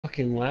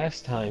fucking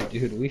last time,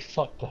 dude. We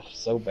fucked up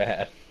so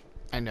bad.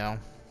 I know.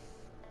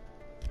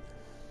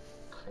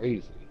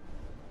 Crazy.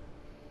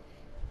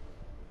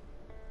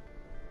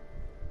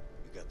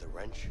 You got the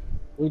wrench?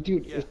 Well,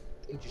 dude, Yeah. if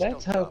Just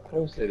that's don't how drop it,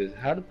 close okay? it is,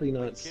 how did they Are you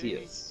not see kidding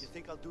me? us? You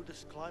think I'll do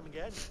this climb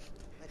again?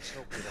 Let's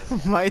hope we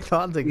don't. My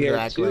thoughts We are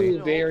exactly.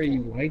 two very It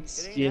ain't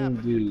white-skinned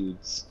happening.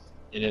 dudes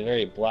in a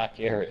very black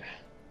area.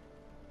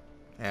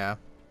 Yeah.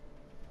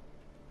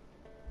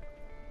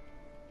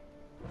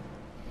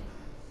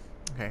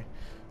 Okay.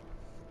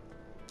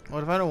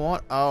 What if I don't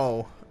want?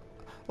 Oh.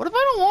 What if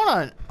I don't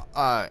want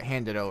to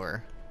hand it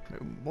over?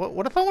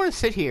 What if I want to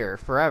sit here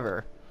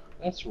forever?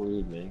 That's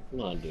rude, man.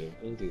 Come on, dude.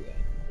 Don't do that.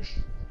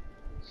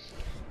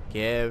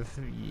 Give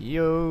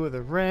you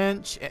the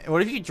wrench.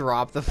 What if you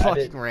drop the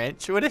fucking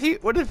wrench? What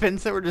if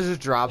Vincent were to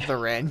just drop the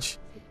wrench?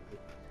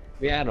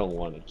 Yeah, I don't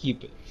want to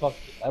keep it. Fuck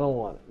it. I don't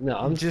want it. No,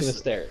 I'm just gonna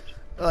stare at you.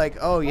 Like,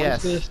 oh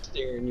yes. I'm just gonna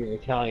stare in your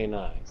Italian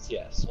eyes.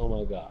 Yes. Oh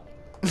my god.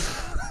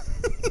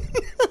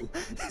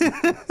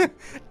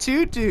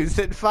 Two dudes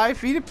sit 5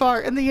 feet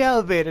apart in the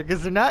elevator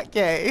because they're not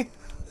gay.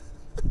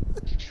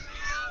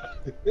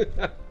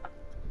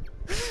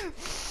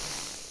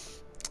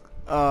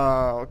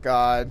 Oh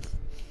god.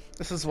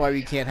 This is why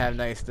we can't have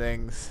nice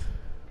things.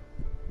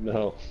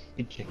 No,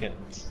 he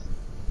can't.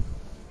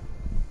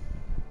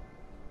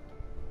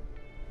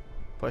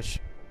 Push.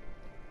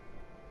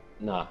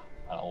 Nah,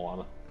 I don't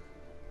wanna.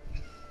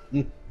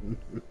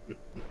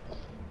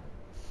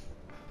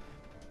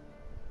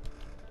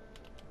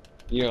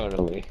 You don't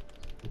know me.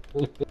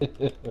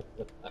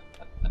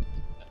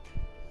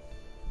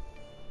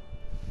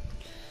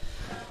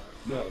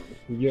 No,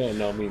 you don't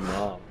know me,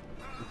 Mom.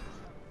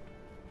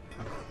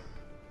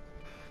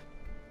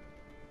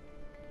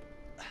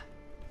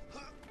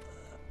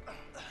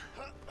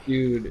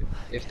 Dude,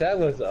 if that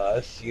was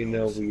us, you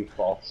know we'd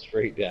fall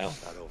straight down.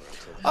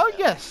 Oh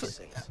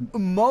yes,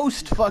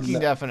 most fucking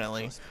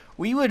definitely.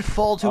 We would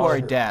fall to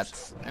our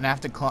deaths and have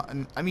to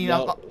climb. I mean,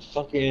 No,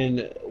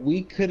 fucking,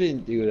 we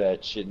couldn't do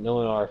that shit.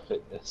 Knowing our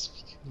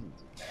fitness.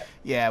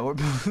 yeah,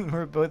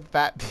 we're both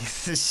fat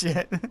pieces of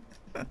shit.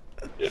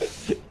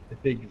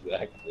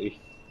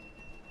 Exactly.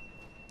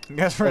 I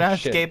guess we're not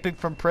shit. escaping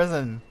from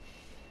prison.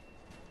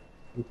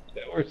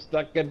 We're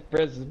stuck in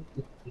prison.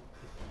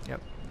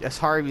 Yep. Yes,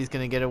 Harvey's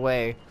gonna get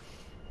away.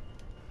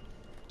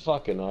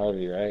 Fucking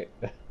Harvey, right?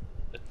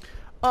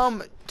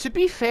 To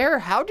be fair,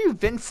 how do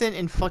Vincent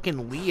and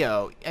fucking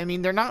Leo, I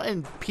mean, they're not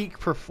in peak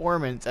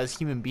performance as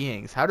human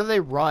beings. How do they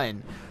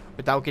run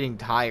without getting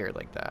tired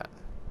like that?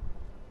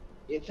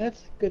 Yeah,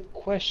 that's a good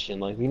question.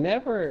 Like, they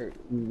never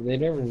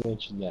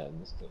mentioned that in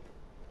this game.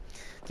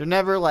 They're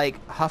never,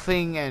 like,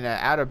 huffing and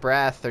out of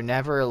breath. They're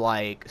never,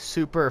 like,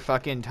 super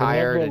fucking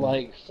tired. They're never,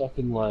 like,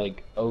 fucking,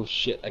 like, oh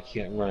shit, I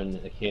can't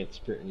run, I can't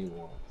sprint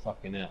anymore.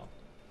 Fucking hell.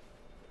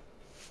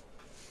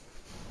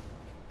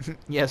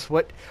 Yes,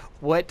 what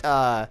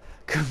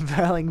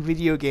compelling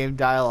video game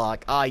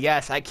dialogue. Ah,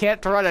 yes, I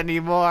can't run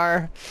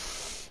anymore.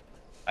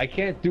 I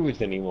can't do it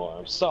anymore,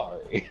 I'm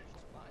sorry.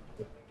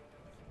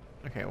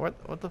 Okay,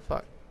 what the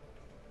fuck?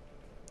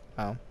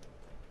 Oh.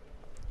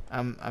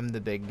 I'm the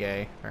big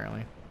gay,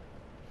 apparently.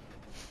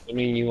 I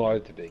mean, you are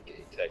the big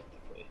gay,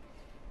 technically.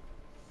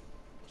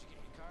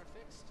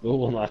 But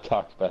we'll not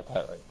talk about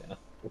that right now.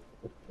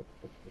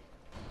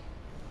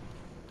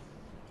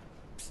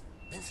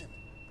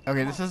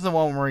 Okay, this is the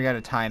one where we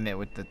gotta time it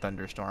with the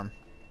thunderstorm.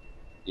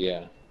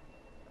 Yeah.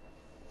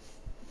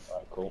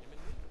 Alright, cool.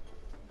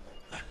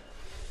 Oh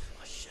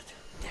shit.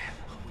 Damn.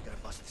 We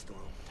gotta bust this door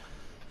open.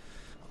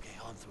 Okay,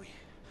 on 3.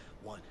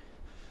 1,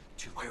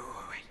 2. Wait.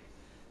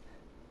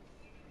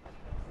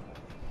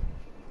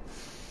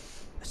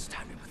 Let's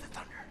time it with the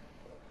thunder.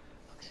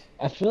 Okay.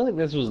 I feel like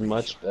this was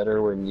much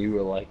better when you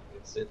were like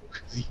Vincent,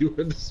 because you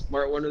were the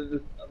smart one of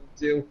the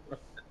two.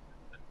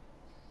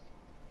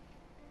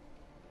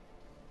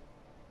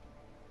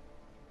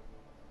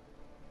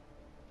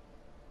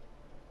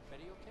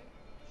 Betty okay?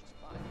 She's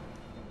fine.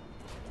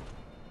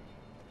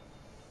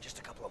 Just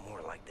a couple of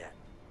more like that.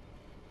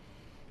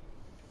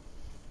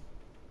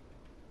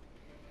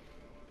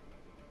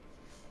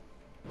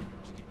 Did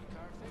you get your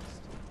car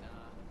fixed? Nah,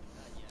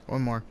 not yet.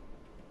 One more.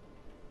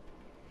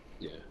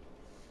 Yeah.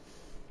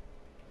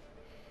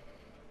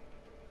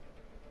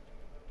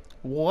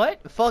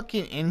 What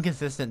fucking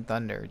inconsistent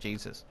thunder,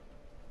 Jesus.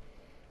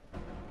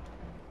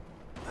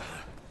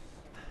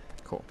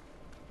 Cool.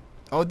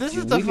 Oh, this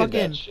is Dude, the we did that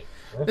fucking. shit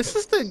This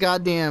is the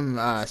goddamn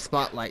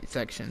spotlight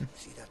section.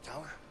 See that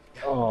tower?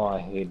 Oh, I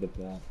hated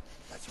that.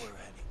 That's where we're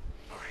heading.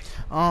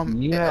 Alright.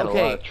 You had a lot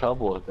Okay. of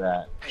trouble with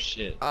that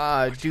shit.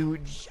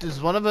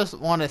 Does one of us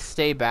want to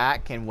stay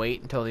back and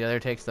wait until the other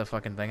takes the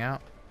fucking thing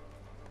out?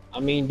 I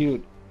mean,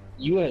 dude,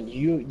 you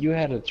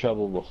had a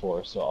trouble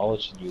before, so I'll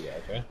let you do that,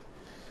 okay?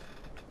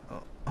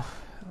 Oh,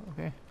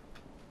 okay.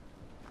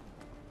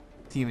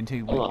 It's even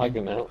too I'm not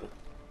wicked. hugging out.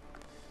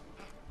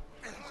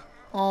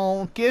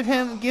 Oh, give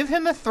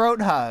him a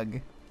throat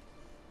hug.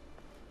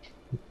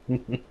 Over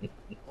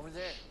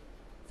there.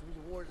 Through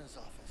the warden's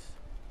office.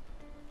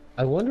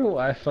 I wonder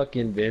why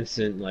fucking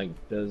Vincent like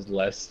does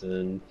less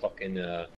than fucking